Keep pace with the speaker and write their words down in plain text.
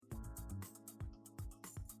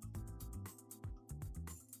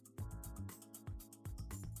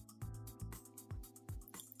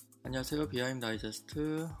안녕하세요. 비하임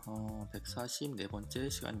다이제스트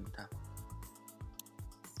 144번째 시간입니다.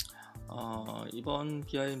 이번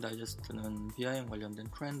비하임 다이제스트는 비하임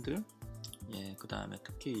관련된 트렌드, 그 다음에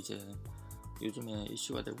특히 이제 요즘에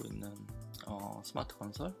이슈가 되고 있는 스마트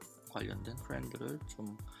건설 관련된 트렌드를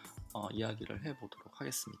좀 이야기를 해보도록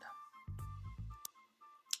하겠습니다.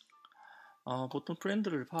 보통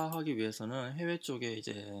트렌드를 파악하기 위해서는 해외 쪽에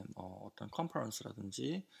이제 어떤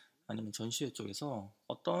컨퍼런스라든지 아니면 전시회 쪽에서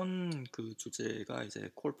어떤 그 주제가 이제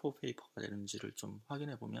콜포 페이퍼가 되는지를 좀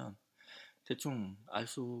확인해 보면 대충 알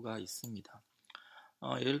수가 있습니다.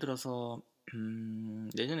 예를 들어서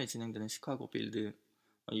내년에 진행되는 시카고 빌드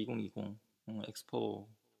 2020 엑스포의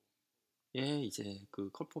이제 그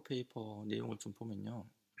콜포 페이퍼 내용을 좀 보면요,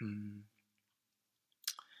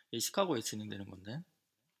 이 시카고에 진행되는 건데,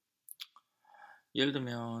 예를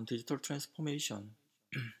들면 디지털 트랜스포메이션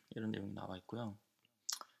이런 내용이 나와 있고요.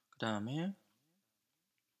 그 다음에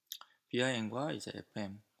BIM과 이제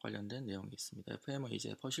FM 관련된 내용이 있습니다. FM은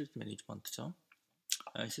이제 퍼실리티 매니지먼트죠.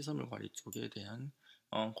 시설물 관리 쪽에 대한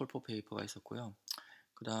콜포 페이퍼가 있었고요.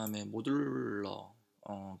 그 다음에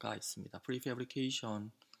모듈러가 있습니다.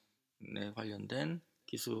 프리패브리케이션에 관련된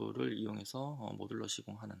기술을 이용해서 모듈러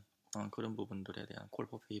시공하는 그런 부분들에 대한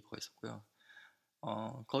콜포 페이퍼가 있었고요.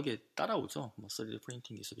 거기에 따라오죠. 3D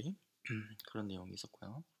프린팅 기술이 그런 내용이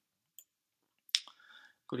있었고요.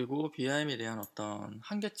 그리고 BIM에 대한 어떤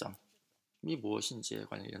한계점이 무엇인지에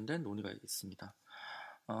관련된 논의가 있습니다.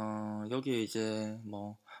 여기에 이제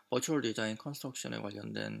버추얼 디자인 컨스트럭션에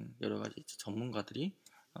관련된 여러 가지 전문가들이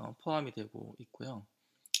포함이 되고 있고요.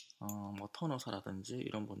 터너사라든지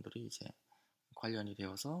이런 분들이 이제 관련이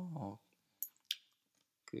되어서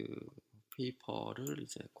그 페이퍼를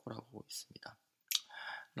이제 콜하고 있습니다.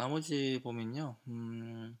 나머지 보면요,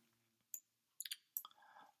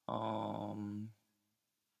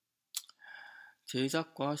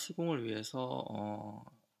 제작과 시공을 위해서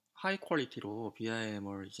하이 퀄리티로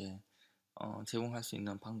BIM을 이제 제공할 수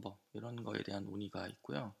있는 방법, 이런 거에 대한 논의가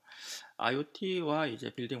있고요. IoT와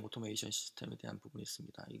이제 빌딩 오토메이션 시스템에 대한 부분이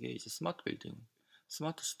있습니다. 이게 이제 스마트 빌딩,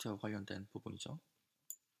 스마트 시티와 관련된 부분이죠.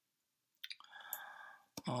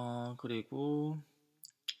 그리고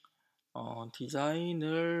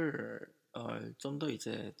디자인을 좀 더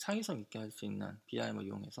이제 창의성 있게 할 수 있는 BIM을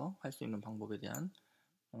이용해서 할 수 있는 방법에 대한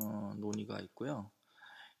논의가 있고요.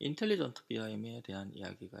 인텔리전트 BIM에 대한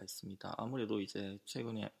이야기가 있습니다. 아무래도 이제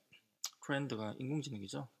최근에 트렌드가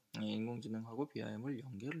인공지능이죠. 인공지능하고 BIM을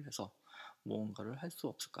연결을 해서 무언가를 할 수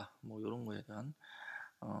없을까? 이런 거에 대한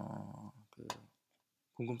그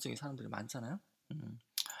궁금증이 사람들이 많잖아요.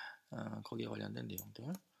 거기에 관련된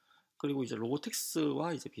내용들. 그리고 이제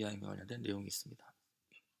로보틱스와 이제 BIM에 관련된 내용이 있습니다.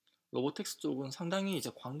 로보틱스 쪽은 상당히 이제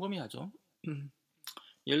광범위하죠.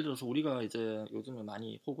 예를 들어서 우리가 이제 요즘에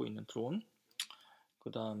많이 보고 있는 드론,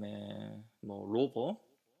 그 다음에 로버,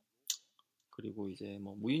 그리고 이제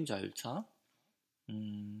무인 자율차,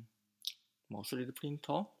 3D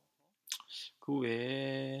프린터, 그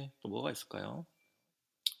외에 또 뭐가 있을까요?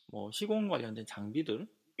 시공 관련된 장비들,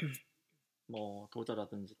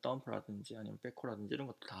 도저라든지 덤프라든지 아니면 백호라든지 이런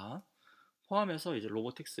것도 다 포함해서 이제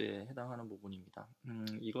로보틱스에 해당하는 부분입니다.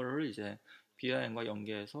 이거를 이제 BIM과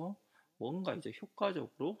연계해서 뭔가 이제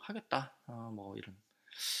효과적으로 하겠다,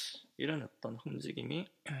 이런 어떤 움직임이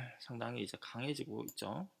상당히 이제 강해지고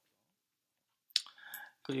있죠.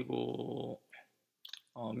 그리고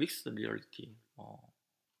믹스드 리얼리티,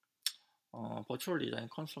 버추얼 디자인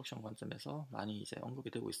컨스트럭션 관점에서 많이 이제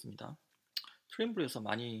언급이 되고 있습니다. 트림블에서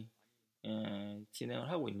많이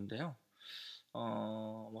진행을 하고 있는데요.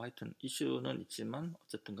 하여튼 이슈는 있지만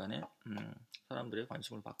어쨌든 간에 사람들의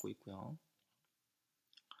관심을 받고 있고요.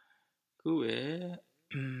 그 외에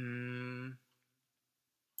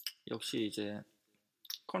역시 이제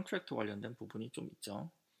컨트랙트 관련된 부분이 좀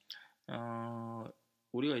있죠.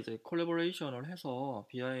 우리가 이제 콜래보레이션을 해서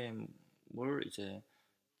BIM을 이제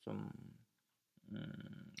좀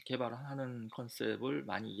개발하는 컨셉을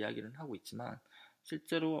많이 이야기를 하고 있지만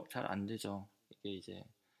실제로 잘 안 되죠. 이게 이제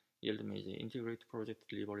예를 들면 이제 인티그레이트 프로젝트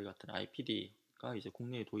딜리버리 같은 IPD가 이제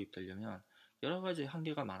국내에 도입되려면 여러 가지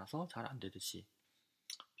한계가 많아서 잘 안 되듯이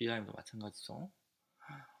BIM도 마찬가지죠.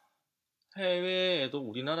 해외에도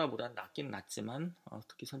우리나라보다 낮긴 낮지만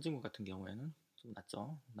특히 선진국 같은 경우에는 좀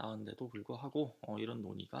낮죠. 나은데도 불구하고 이런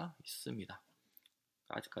논의가 있습니다.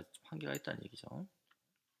 아직까지 좀 한계가 있다는 얘기죠.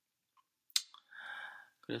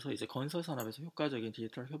 그래서 이제 건설 산업에서 효과적인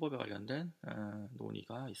디지털 협업에 관련된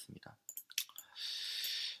논의가 있습니다.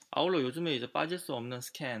 아울러 요즘에 이제 빠질 수 없는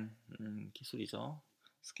스캔 기술이죠.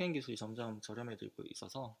 스캔 기술이 점점 저렴해지고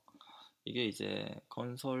있어서 이게 이제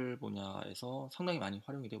건설 분야에서 상당히 많이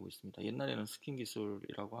활용이 되고 있습니다. 옛날에는 스캔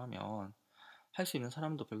기술이라고 하면 할 수 있는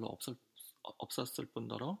사람도 별로 없었을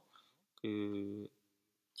뿐더러 그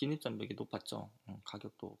진입 장벽이 높았죠.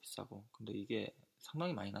 가격도 비싸고. 근데 이게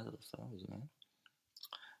상당히 많이 낮아졌어요, 요즘에.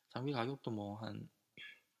 장비 가격도 뭐 한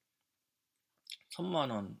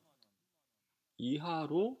 1000만원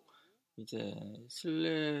이하로 이제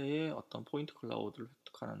실내의 어떤 포인트 클라우드를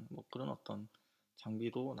획득하는 뭐 그런 어떤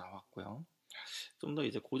장비도 나왔고요. 좀 더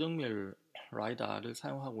이제 고정밀 라이다를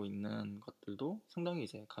사용하고 있는 것들도 상당히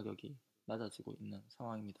이제 가격이 낮아지고 있는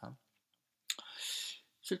상황입니다.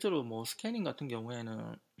 실제로 뭐 스캐닝 같은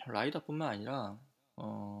경우에는 라이다뿐만 아니라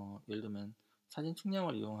예를 들면 사진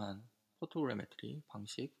측량을 이용한 포토그래메트리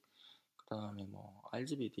방식, 그 다음에 뭐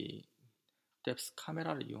RGBD 뎁스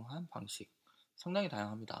카메라를 이용한 방식 상당히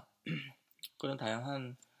다양합니다. 그런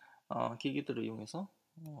다양한 기기들을 이용해서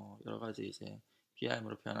여러 가지 이제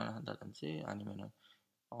BIM으로 변환을 한다든지 아니면은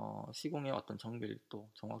시공의 어떤 정밀도,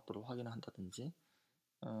 정확도를 확인을 한다든지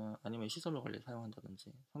아니면 시설물 관리에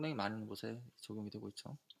사용한다든지 상당히 많은 곳에 적용이 되고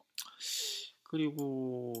있죠.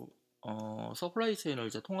 그리고 서플라이 체인을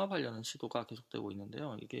이제 통합하려는 시도가 계속되고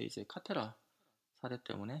있는데요. 이게 이제 카테라 사례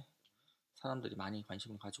때문에 사람들이 많이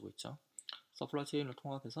관심을 가지고 있죠. 서플라이 체인을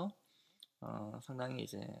통합해서 상당히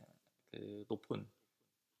이제 그 높은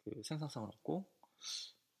그 생산성을 얻고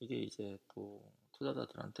이게 이제 또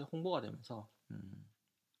투자자들한테 홍보가 되면서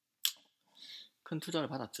큰 투자를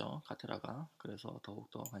받았죠, 카테라가. 그래서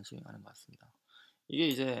더욱더 관심이 많은 것 같습니다. 이게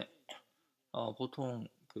이제 보통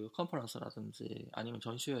그 컨퍼런스라든지 아니면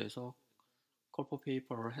전시회에서 콜포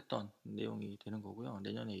페이퍼를 했던 내용이 되는 거고요.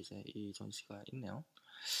 내년에 이제 이 전시가 있네요.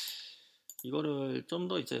 이거를 좀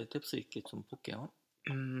더 이제 뎁스 있게 좀 볼게요.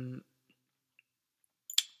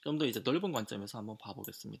 좀 더 이제 넓은 관점에서 한번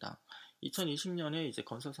봐보겠습니다. 2020년에 이제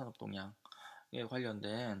건설 산업 동향에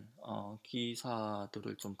관련된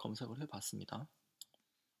기사들을 좀 검색을 해봤습니다.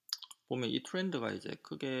 보면 이 트렌드가 이제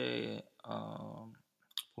크게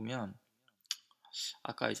보면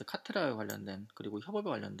아까 이제 카테라에 관련된 그리고 협업에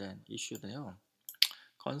관련된 이슈인데요.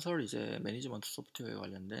 건설 이제 매니지먼트 소프트웨어에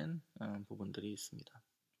관련된 부분들이 있습니다.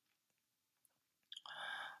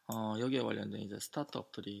 여기에 관련된 이제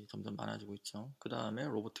스타트업들이 점점 많아지고 있죠. 그 다음에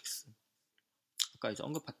로보틱스. 아까 이제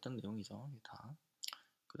언급했던 내용이죠. 다.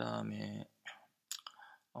 그 다음에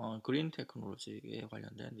그린 테크놀로지에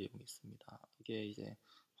관련된 내용이 있습니다. 이게 이제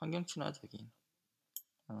환경 친화적인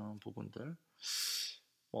부분들.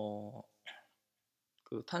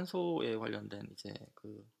 그 탄소에 관련된 이제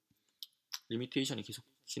그 리미테이션이 계속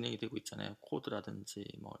진행이 되고 있잖아요. 코드라든지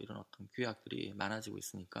뭐 이런 어떤 규약들이 많아지고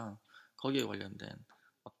있으니까 거기에 관련된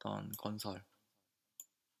어떤 건설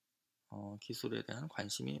기술에 대한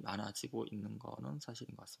관심이 많아지고 있는 거는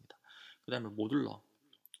사실인 것 같습니다. 그 다음에 모듈러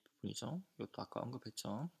부분이죠. 이것도 아까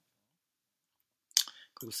언급했죠.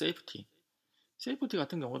 그리고 세이프티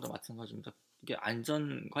같은 경우도 마찬가지입니다. 이게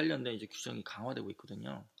안전 관련된 이제 규정이 강화되고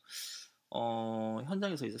있거든요.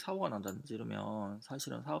 현장에서 이제 사고가 난다든지 이러면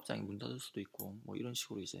사실은 사업장이 문 닫을 수도 있고 뭐 이런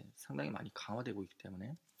식으로 이제 상당히 많이 강화되고 있기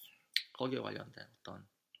때문에 거기에 관련된 어떤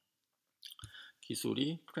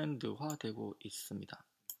기술이 트렌드화되고 있습니다.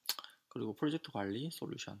 그리고 프로젝트 관리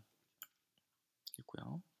솔루션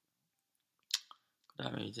있고요. 그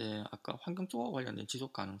다음에 이제 아까 환경 쪽과 관련된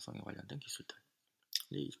지속 가능성에 관련된 기술들이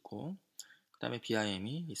있고, 그 다음에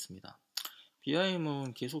BIM이 있습니다.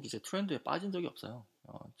 BIM은 계속 이제 트렌드에 빠진 적이 없어요.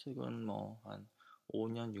 최근 뭐 한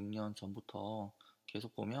 5년, 6년 전부터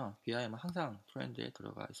계속 보면 BIM은 항상 트렌드에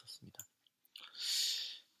들어가 있었습니다.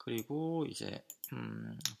 그리고 이제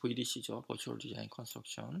VDC죠, Virtual Design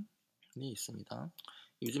Construction이 있습니다.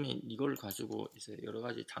 요즘에 이걸 가지고 이제 여러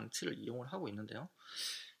가지 장치를 이용을 하고 있는데요.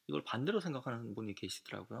 이걸 반대로 생각하는 분이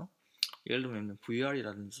계시더라고요. 예를 들면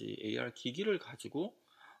VR이라든지 AR 기기를 가지고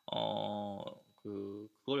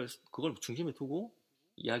그걸 중심에 두고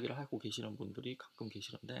이야기를 하고 계시는 분들이 가끔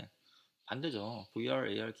계시는데 반대죠. VR,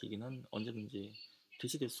 AR 기기는 언제든지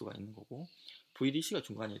대시될 수가 있는 거고 VDC가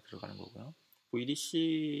중간에 들어가는 거고요.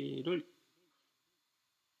 VDC를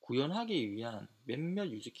구현하기 위한 몇몇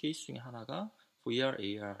유지 케이스 중에 하나가 VR,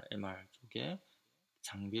 AR, MR 쪽에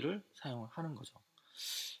장비를 사용을 하는 거죠.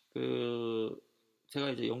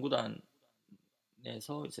 제가 이제 연구단에서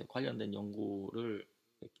이제 관련된 연구를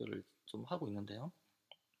몇 개를 좀 하고 있는데요.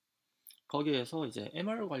 거기에서 이제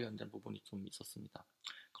MR 관련된 부분이 좀 있었습니다.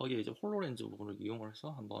 거기에 이제 홀로렌즈 부분을 이용을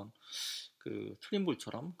해서 한번 그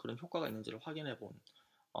트림볼처럼 그런 효과가 있는지를 확인해 본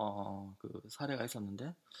그 사례가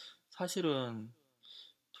있었는데 사실은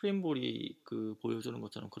트림볼이 그 보여주는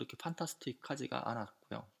것처럼 그렇게 판타스틱하지가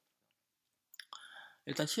않았고요.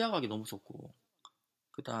 일단 시야각이 너무 좋고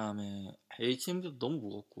그 다음에 HMD도 너무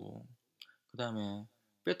무겁고 그 다음에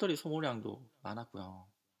배터리 소모량도 많았고요.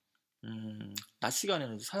 낮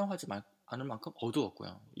시간에는 사용하지 않을 만큼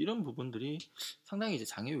어두웠고요. 이런 부분들이 상당히 이제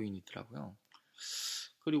장애 요인이 있더라고요.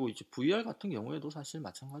 그리고 이제 VR 같은 경우에도 사실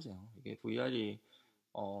마찬가지예요. 이게 VR이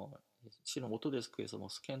실은 오토데스크에서 뭐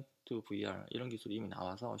스캔 투 VR 이런 기술이 이미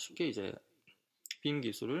나와서 쉽게 이제 빔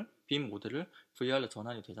모델을 VR로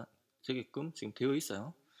전환이 되게끔 지금 되어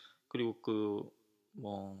있어요. 그리고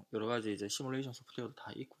뭐 여러 가지 이제 시뮬레이션 소프트웨어도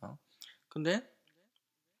다 있고요. 근데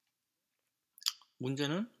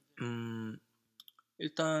문제는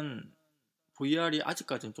일단 VR이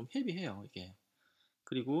아직까지는 좀 헤비해요, 이게.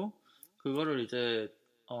 그리고 그거를 이제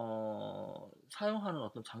사용하는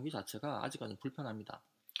어떤 장비 자체가 아직까지는 불편합니다.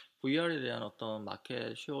 VR에 대한 어떤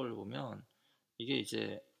마켓 쉐어를 보면 이게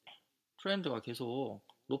이제 트렌드가 계속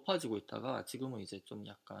높아지고 있다가 지금은 이제 좀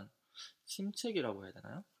약간 침체기라고 해야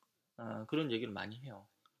되나요? 그런 얘기를 많이 해요.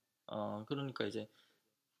 그러니까 이제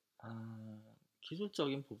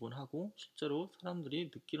기술적인 부분하고 실제로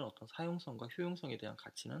사람들이 느끼는 어떤 사용성과 효용성에 대한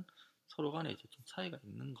가치는 서로 간에 이제 좀 차이가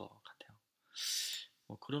있는 것 같아요.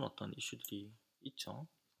 뭐 그런 어떤 이슈들이 있죠.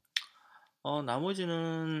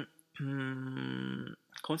 나머지는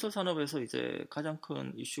건설 산업에서 이제 가장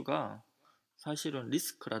큰 이슈가 사실은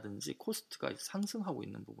리스크라든지 코스트가 상승하고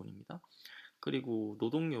있는 부분입니다. 그리고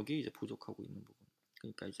노동력이 이제 부족하고 있는 부분.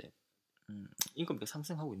 그러니까 이제 인건비가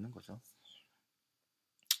상승하고 있는 거죠.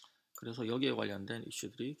 그래서 여기에 관련된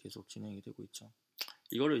이슈들이 계속 진행이 되고 있죠.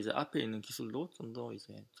 이거를 이제 앞에 있는 기술도 좀 더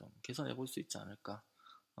이제 좀 개선해 볼 수 있지 않을까.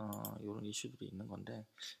 이런 이슈들이 있는 건데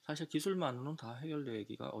사실 기술만으로는 다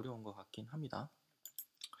해결되기가 어려운 것 같긴 합니다.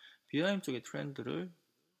 BIM 쪽의 트렌드를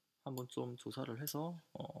한번 좀 조사를 해서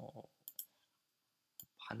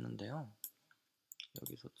봤는데요.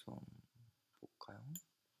 여기서 좀 볼까요?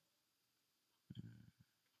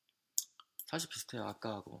 사실 비슷해요,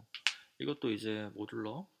 아까하고. 이것도 이제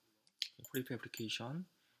모듈러, 프리패브리케이션,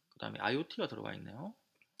 그 다음에 IoT가 들어가 있네요.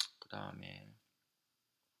 그 다음에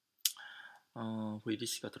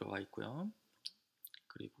VDC가 들어가 있고요.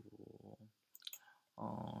 그리고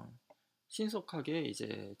신속하게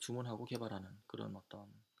이제 주문하고 개발하는 그런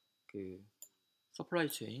어떤 그 서플라이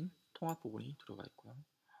체인 통합 부분이 들어가 있고요.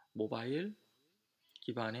 모바일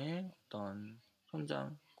기반의 어떤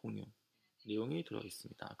현장 공유 내용이 들어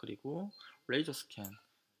있습니다. 그리고 레이저 스캔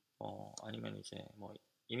아니면 이제 뭐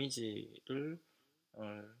이미지를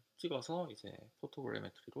찍어서 이제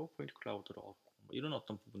포토그래메트리로 포인트 클라우드로 얻고 뭐 이런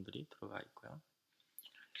어떤 부분들이 들어가 있고요.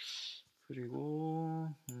 그리고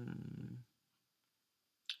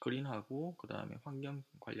그린하고 그 다음에 환경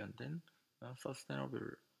관련된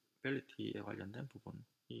서스테너빌리티에 관련된 부분이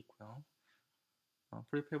있고요.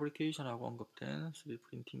 프리패브리케이션하고 언급된 3D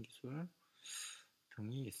프린팅 기술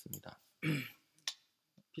등이 있습니다.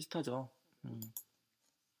 비슷하죠.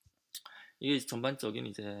 이게 전반적인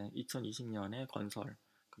이제 2020년의 건설,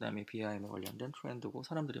 그 다음에 BIM에 관련된 트렌드고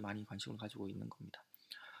사람들이 많이 관심을 가지고 있는 겁니다.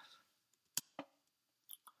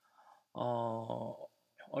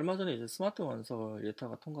 얼마 전에 이제 스마트 건설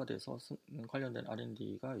예타가 통과돼서 관련된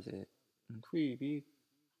R&D가 이제 투입이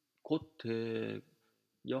곧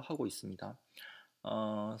되려 하고 있습니다.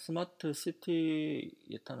 스마트 시티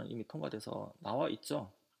예타는 이미 통과돼서 나와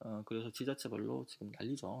있죠. 그래서 지자체별로 지금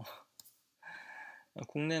난리죠.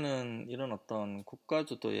 국내는 이런 어떤 국가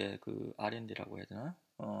주도의 그 R&D라고 해야 되나?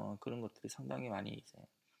 그런 것들이 상당히 많이 이제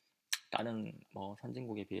다른 뭐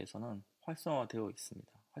선진국에 비해서는 활성화되어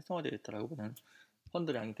있습니다. 활성화되어 있다라고 보면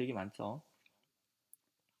펀드량이 되게 많죠.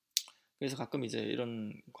 그래서 가끔 이제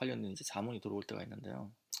이런 관련된 이제 자문이 들어올 때가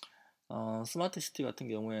있는데요. 스마트 시티 같은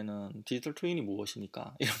경우에는 디지털 트윈이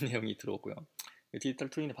무엇입니까? 이런 내용이 들어오고요. 디지털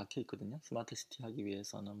트윈에 박혀 있거든요. 스마트 시티 하기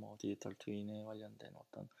위해서는 뭐 디지털 트윈에 관련된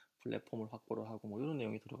어떤 플랫폼을 확보를 하고 뭐 이런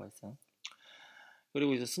내용이 들어가 있어요.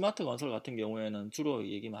 그리고 이제 스마트 건설 같은 경우에는 주로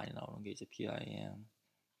얘기 많이 나오는 게 이제 BIM,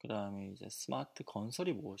 그 다음에 이제 스마트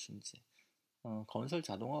건설이 무엇인지, 건설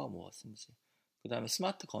자동화가 무엇인지, 그 다음에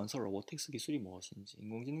스마트 건설 로보틱스 기술이 무엇인지,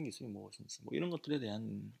 인공지능 기술이 무엇인지, 뭐 이런 것들에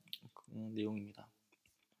대한 내용입니다.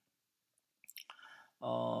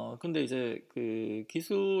 근데 이제 그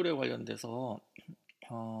기술에 관련돼서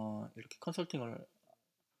이렇게 컨설팅을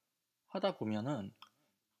하다 보면은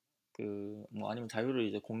뭐 아니면 자료를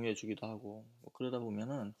이제 공유해 주기도 하고 뭐 그러다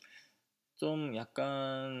보면은 좀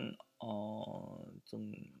약간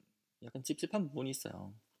좀 약간 찝찝한 부분이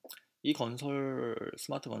있어요. 이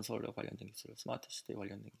스마트 건설에 관련된 기술, 스마트 시대에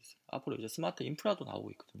관련된 기술. 앞으로 이제 스마트 인프라도 나오고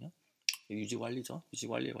있거든요. 유지 관리죠. 유지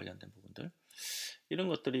관리에 관련된 부분들. 이런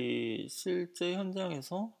것들이 실제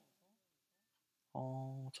현장에서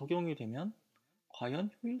적용이 되면 과연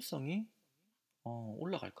효율성이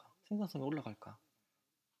올라갈까? 생산성이 올라갈까?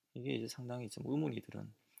 이게 이제 상당히 좀 의문이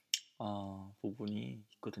드는 부분이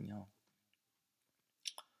있거든요.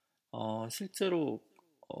 실제로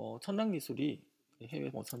첨단 기술이 해외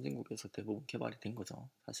뭐 선진국에서 대부분 개발이 된 거죠.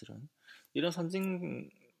 사실은 이런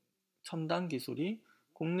첨단 기술이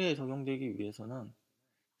국내에 적용되기 위해서는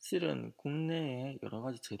실은 국내의 여러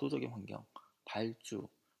가지 제도적인 환경, 발주,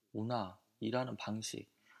 문화, 일하는 방식,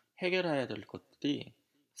 해결해야 될 것들이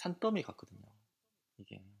산더미 같거든요.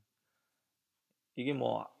 이게 이게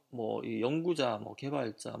이 연구자, 뭐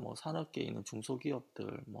개발자, 뭐 산업계에 있는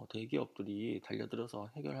중소기업들, 뭐 대기업들이 달려들어서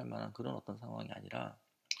해결할 만한 그런 어떤 상황이 아니라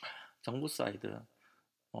정부 사이드,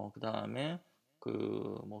 그 다음에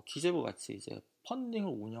뭐 기재부 같이 이제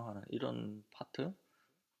펀딩을 운영하는 이런 파트,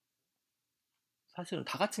 사실은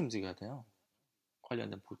다 같이 움직여야 돼요.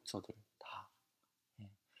 관련된 부처들 다. 예.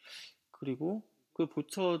 그리고 그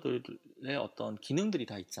부처들의 어떤 기능들이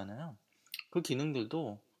다 있잖아요. 그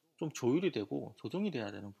기능들도 좀 조율이 되고 조정이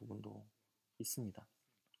돼야 되는 부분도 있습니다.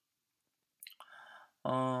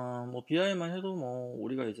 뭐 BI만 해도 뭐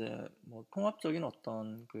우리가 이제 뭐 통합적인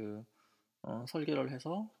어떤 설계를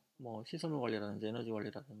해서 뭐 시설물 관리라든지 에너지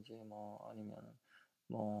관리라든지 뭐 아니면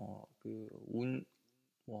뭐그운뭐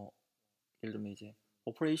예를 들면 이제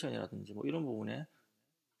오퍼레이션이라든지 뭐 이런 부분에서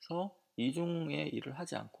이중의 일을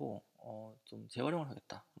하지 않고 좀 재활용을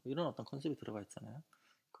하겠다 뭐 이런 어떤 컨셉이 들어가 있잖아요.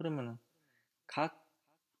 그러면은 각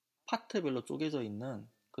파트별로 쪼개져 있는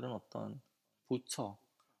그런 어떤 부처,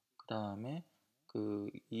 그 다음에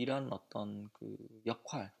일하는 어떤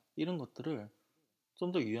역할 이런 것들을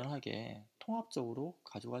좀 더 유연하게 통합적으로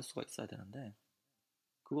가져갈 수가 있어야 되는데,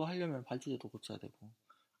 그거 하려면 발주제도 고쳐야 되고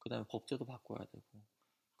그 다음에 법제도 바꿔야 되고,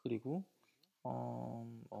 그리고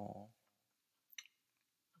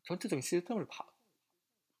전체적인 시스템을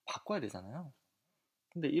바꿔야 되잖아요.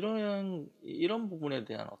 근데 이런 부분에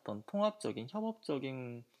대한 어떤 통합적인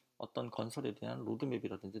협업적인 어떤 건설에 대한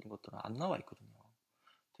로드맵이라든지 이런 것들은 안 나와 있거든요.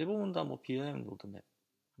 대부분 다 뭐 BIM 로드맵,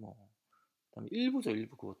 뭐 그다음에 일부죠,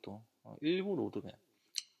 일부. 그것도 일부 로드맵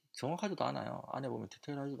정확하지도 않아요. 안에 보면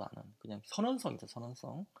디테일하지도 않은 그냥 선언성이죠,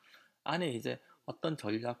 선언성. 안에 이제 어떤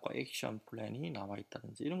전략과 액션 플랜이 나와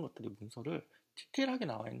있다든지 이런 것들이 문서를 디테일하게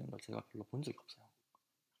나와 있는 걸 제가 별로 본 적이 없어요.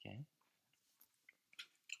 이게.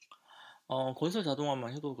 건설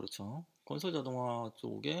자동화만 해도 그렇죠. 건설 자동화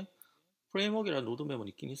쪽에 프레임워크라는 로드맵은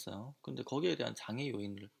있긴 있어요. 근데 거기에 대한 장애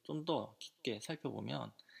요인을 좀 더 깊게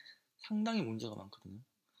살펴보면 상당히 문제가 많거든요.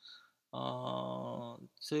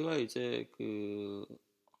 제가 이제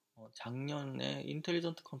작년에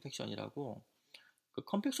인텔리전트 컴팩션이라고 그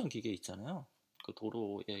컴팩션 기계 있잖아요. 그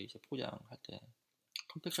도로에 이제 포장할 때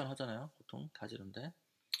컴팩션 하잖아요. 보통 다지는데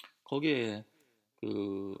거기에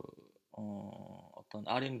그 어떤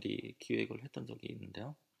R&D 기획을 했던 적이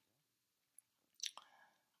있는데요.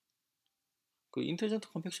 그 인텔리전트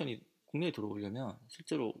컴팩션이 국내에 들어오려면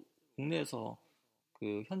실제로 국내에서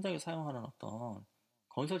그 현장에 사용하는 어떤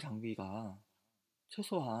건설 장비가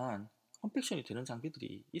최소한 컴팩션이 되는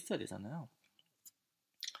장비들이 있어야 되잖아요.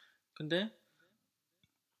 근데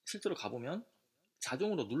실제로 가보면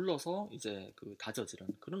자동으로 눌러서 이제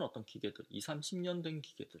다져지는 그런 어떤 기계들, 2, 30년 된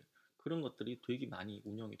기계들, 그런 것들이 되게 많이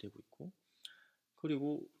운영이 되고 있고,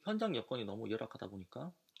 그리고 현장 여건이 너무 열악하다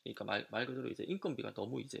보니까, 그러니까 말 그대로 이제 인건비가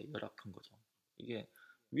너무 이제 열악한 거죠. 이게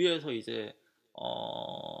위에서 이제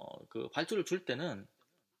그 발주를 줄 때는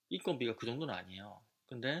인건비가 그 정도는 아니에요.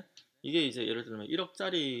 근데 이게 이제 예를 들면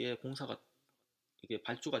 1억짜리의 공사가 이게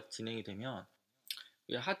발주가 진행이 되면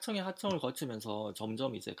하청에 하청을 거치면서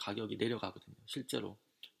점점 이제 가격이 내려가거든요. 실제로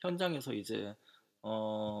현장에서 이제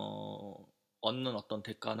얻는 어떤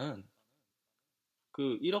대가는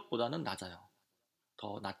그 1억보다는 낮아요.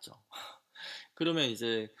 더 낮죠. 그러면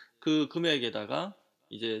이제 그 금액에다가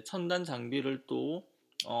이제 첨단 장비를 또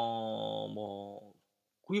뭐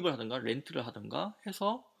구입을 하든가 렌트를 하든가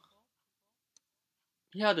해서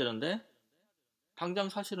해야 되는데, 당장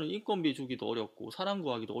사실은 인건비 주기도 어렵고 사람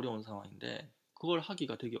구하기도 어려운 상황인데 그걸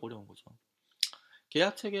하기가 되게 어려운 거죠.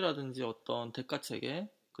 계약 체계라든지 어떤 대가 체계,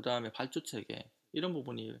 그 다음에 발주 체계 이런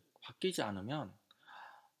부분이 바뀌지 않으면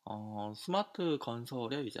스마트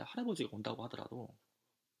건설에 이제 할아버지가 온다고 하더라도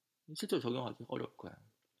실제로 적용하기 어려울 거예요.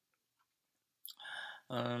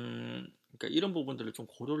 그러니까 이런 부분들을 좀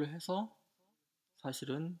고려를 해서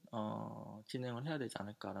사실은 진행을 해야 되지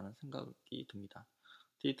않을까라는 생각이 듭니다.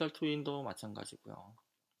 디지털 트윈도 마찬가지고요.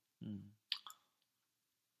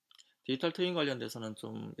 디지털 트윈 관련돼서는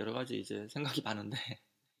좀 여러 가지 이제 생각이 많은데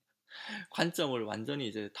관점을 완전히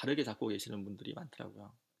이제 다르게 잡고 계시는 분들이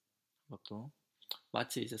많더라고요. 그것도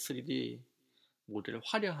마치 이제 3D 모델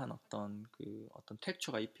화려한 어떤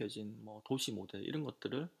텍처가 입혀진 뭐 도시 모델 이런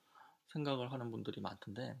것들을 생각을 하는 분들이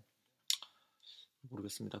많던데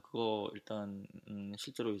모르겠습니다. 그거 일단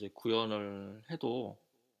실제로 이제 구현을 해도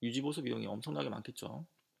유지 보수 비용이 엄청나게 많겠죠.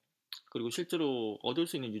 그리고 실제로 얻을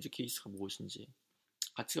수 있는 유지 케이스가 무엇인지,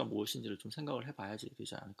 가치가 무엇인지를 좀 생각을 해봐야지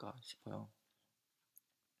되지 않을까 싶어요.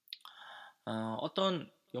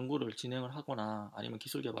 어떤 연구를 진행을 하거나 아니면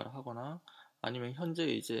기술 개발을 하거나 아니면 현재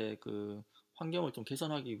이제 그 환경을 좀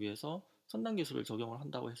개선하기 위해서 첨단 기술을 적용을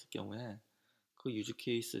한다고 했을 경우에 그 유즈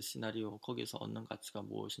케이스 시나리오 거기서 얻는 가치가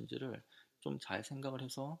무엇인지를 좀 잘 생각을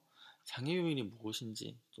해서 장애 요인이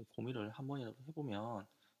무엇인지 좀 고민을 한 번이라도 해보면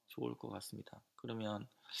좋을 것 같습니다. 그러면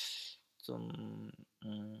좀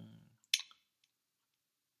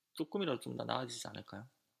조금이라도 좀 더 나아지지 않을까요?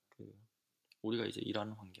 그 우리가 이제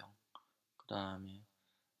일하는 환경, 그 다음에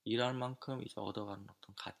일할 만큼 이제 얻어가는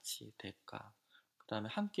어떤 가치, 대가, 그 다음에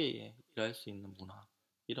함께 일할 수 있는 문화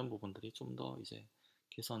이런 부분들이 좀 더 이제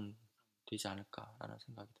개선되지 않을까라는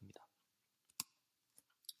생각이 듭니다.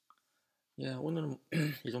 예, 오늘은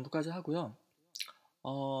이 정도까지 하고요.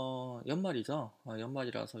 연말이죠.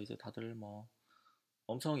 연말이라서 이제 다들 뭐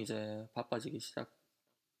엄청 이제 바빠지기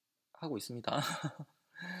시작하고 있습니다.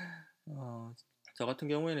 어, 저 같은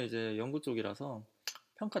경우에는 이제 연구 쪽이라서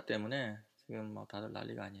평가 때문에 지금 뭐 다들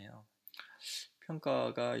난리가 아니에요.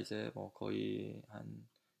 평가가 이제 뭐 거의 한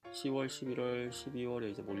 10월, 11월, 12월에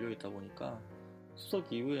이제 몰려 있다 보니까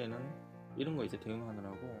수석 이후에는 이런 거 이제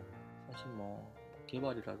대응하느라고 사실 뭐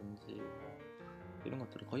개발이라든지 뭐 이런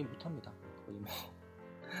것들을 거의 못합니다. 거의 뭐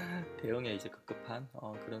대응에 이제 급급한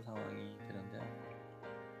그런 상황이 되는데요.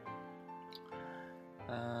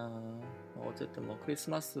 어쨌든 뭐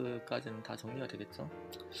크리스마스까지는 다 정리가 되겠죠.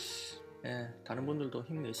 예, 다른 분들도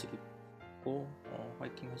힘내시고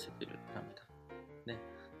화이팅 하시기를 바랍니다. 네,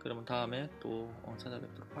 그러면 다음에 또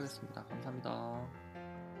찾아뵙도록 하겠습니다. 감사합니다.